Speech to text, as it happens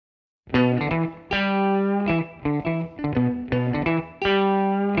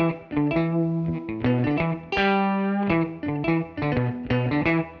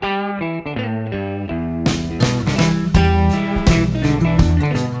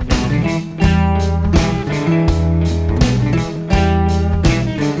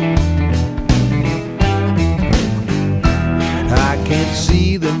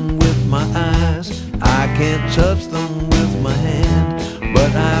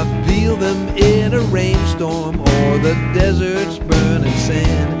I feel them in a rainstorm or the desert's burning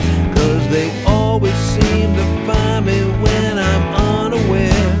sand. 'Cause they always seem to find me when I'm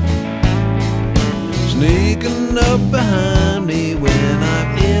unaware, sneaking up behind me when I'm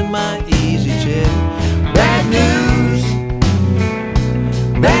in my easy chair. Bad news,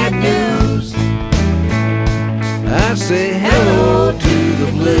 bad news. I say hello to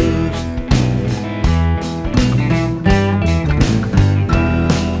the blues.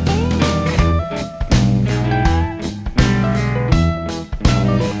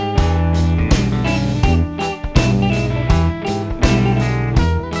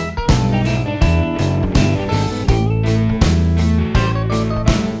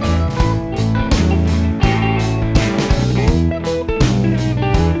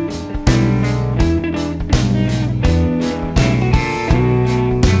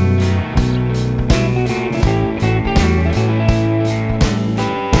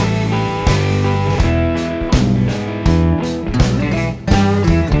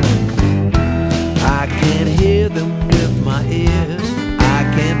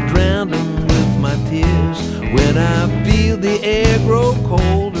 When I feel the air grow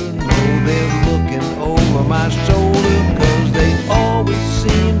colder, know they're looking over my shoulder. 'Cause they always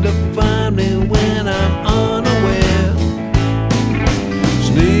seem to find me when I'm unaware,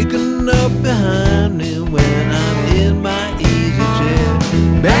 sneaking up behind me when I'm in my easy chair.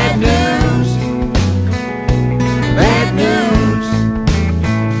 Bad news, bad news.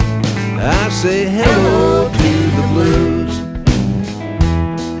 I say hello to the blues.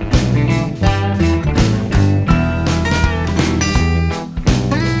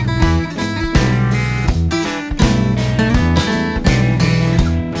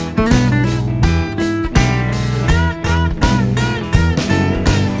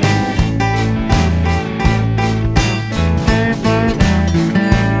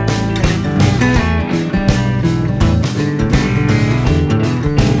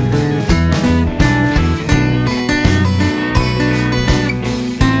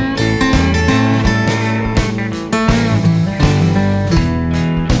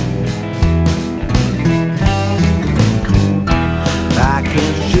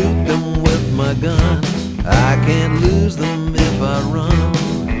 Gun. I can't lose them if I run.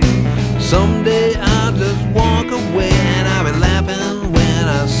 Someday I'll just walk away and I'll be laughing when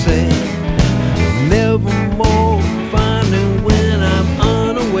I say never more find me when I'm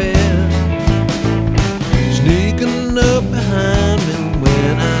unaware, sneaking up behind me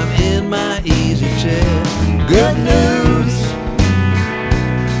when I'm in my easy chair. Good news,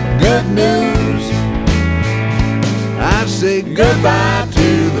 good news. I say goodbye to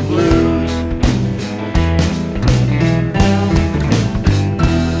the blues.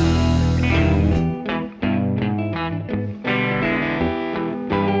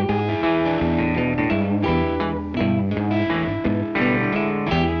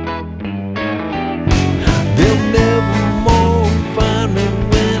 They'll never more find me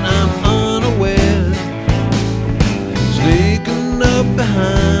when I'm unaware, sneaking up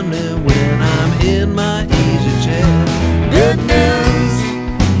behind me when I'm in my easy chair. Good news,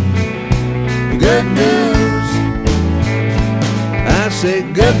 good news. I say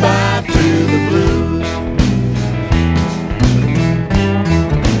goodbye to the blues.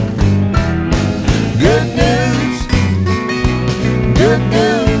 Good news, good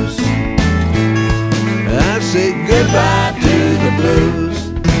news. I say goodbye to the blues.